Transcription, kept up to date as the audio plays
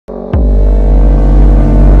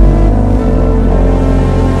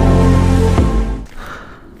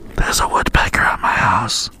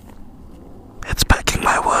house. It's pecking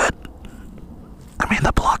my wood. I mean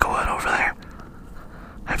the block of wood over there.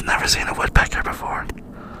 I've never seen a woodpecker before.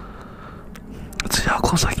 Let's see how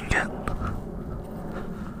close I can get.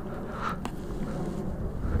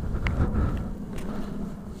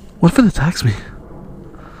 What if it attacks me?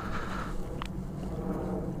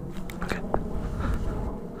 Okay.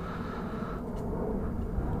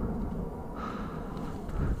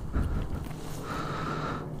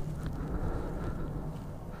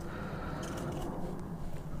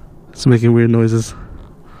 It's making weird noises.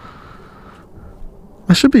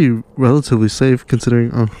 I should be relatively safe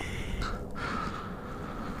considering. Oh.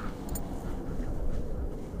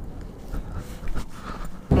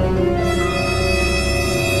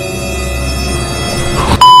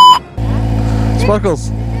 Sparkles,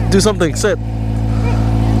 do something. Sit.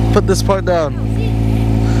 Put this part down.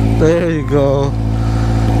 There you go.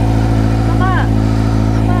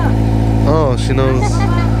 Oh, she knows.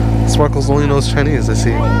 Sparkles only knows Chinese, I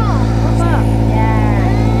see.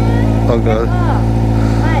 Oh god.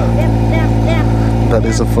 That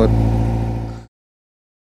is a foot.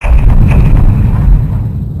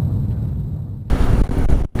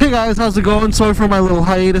 Hey guys, how's it going? Sorry for my little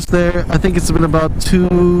hiatus there. I think it's been about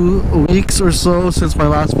 2 weeks or so since my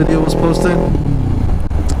last video was posted.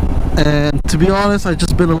 And to be honest, I've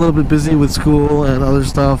just been a little bit busy with school and other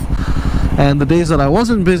stuff. And the days that I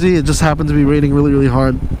wasn't busy, it just happened to be raining really, really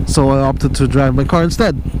hard. So I opted to drive my car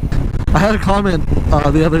instead. I had a comment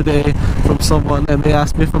the other day from someone and they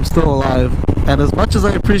asked me if I'm still alive. And as much as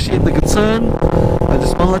I appreciate the concern, I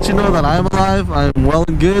just want to let you know that I am alive, I am well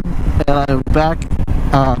and good, and I am back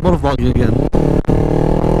motovlogging again.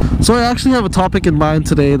 So I actually have a topic in mind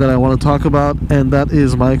today that I want to talk about, and that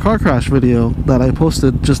is my car crash video that I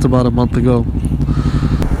posted just about a month ago.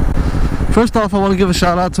 First off, I want to give a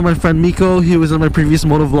shout out to my friend Miko. He was in my previous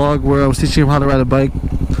motovlog where I was teaching him how to ride a bike.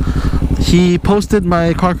 He posted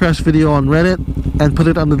my car crash video on Reddit and put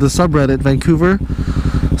it under the subreddit Vancouver.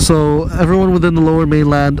 So everyone within the Lower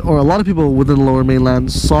Mainland, or a lot of people within the Lower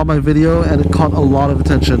Mainland, saw my video and it caught a lot of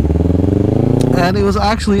attention. And it was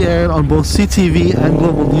actually aired on both CTV and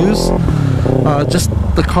Global News, just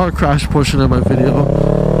the car crash portion of my video.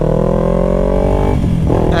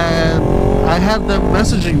 And I had them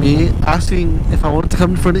messaging me asking if I wanted to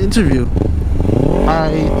come in for an interview.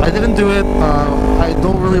 I didn't do it. I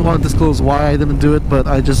don't really want to disclose why I didn't do it, but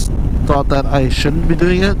I just thought that I shouldn't be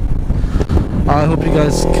doing it. I hope you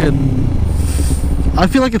guys can... I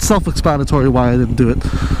feel like it's self-explanatory why I didn't do it.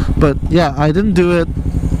 But yeah, I didn't do it,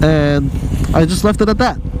 and I just left it at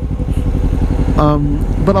that.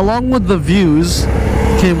 But along with the views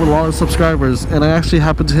came with a lot of subscribers, and I actually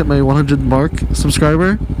happened to hit my 100 mark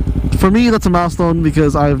subscriber. For me, that's a milestone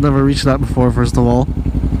because I've never reached that before, first of all.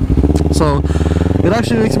 So it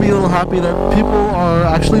actually makes me a little happy that people are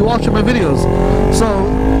actually watching my videos. So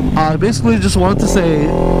I basically just wanted to say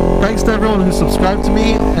thanks to everyone who subscribed to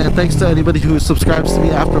me, and thanks to anybody who subscribes to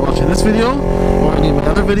me after watching this video or any of my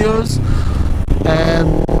other videos.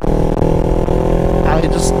 And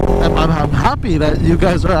I'm happy that you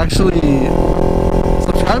guys are actually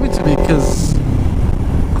subscribing to me, because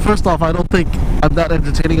first off, I don't think I'm that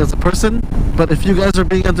entertaining as a person, but if you guys are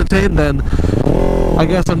being entertained, then I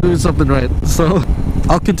guess I'm doing something right. So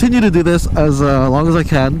I'll continue to do this as long as I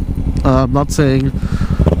can. I'm not saying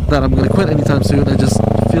that I'm going to quit anytime soon. I just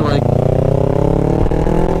feel like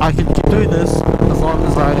I can keep doing this as long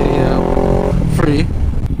as I am free.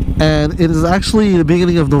 And it is actually the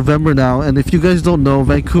beginning of November now, and if you guys don't know,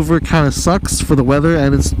 Vancouver kind of sucks for the weather,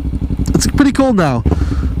 and it's pretty cold now.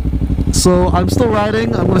 So I'm still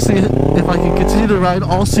riding. I'm going to see if I can continue to ride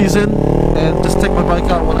all season and just take my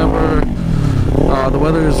bike out whenever the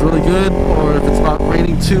weather is really good, or if it's not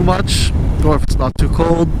raining too much, or if it's not too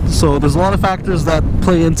cold. So there's a lot of factors that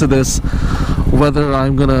play into this, whether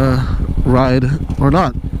I'm going to ride or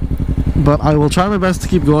not. But I will try my best to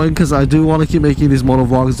keep going, because I do want to keep making these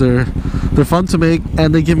motovlogs. They're fun to make,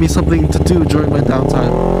 and they give me something to do during my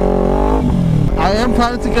downtime. I am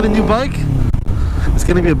planning to get a new bike. It's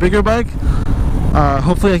going to be a bigger bike.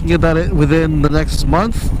 Hopefully I can get that within the next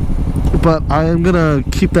month. But I am going to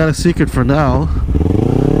keep that a secret for now.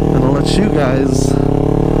 And I'll let you guys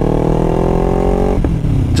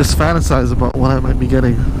just fantasize about what I might be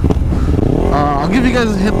getting. I'll give you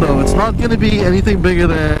guys a hint though. It's not going to be anything bigger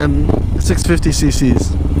than 650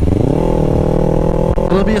 cc's.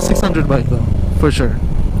 It'll be a 600 bike though, for sure.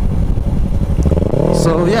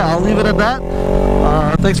 So yeah, I'll leave it at that.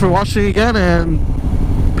 Thanks for watching again, and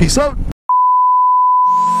peace out.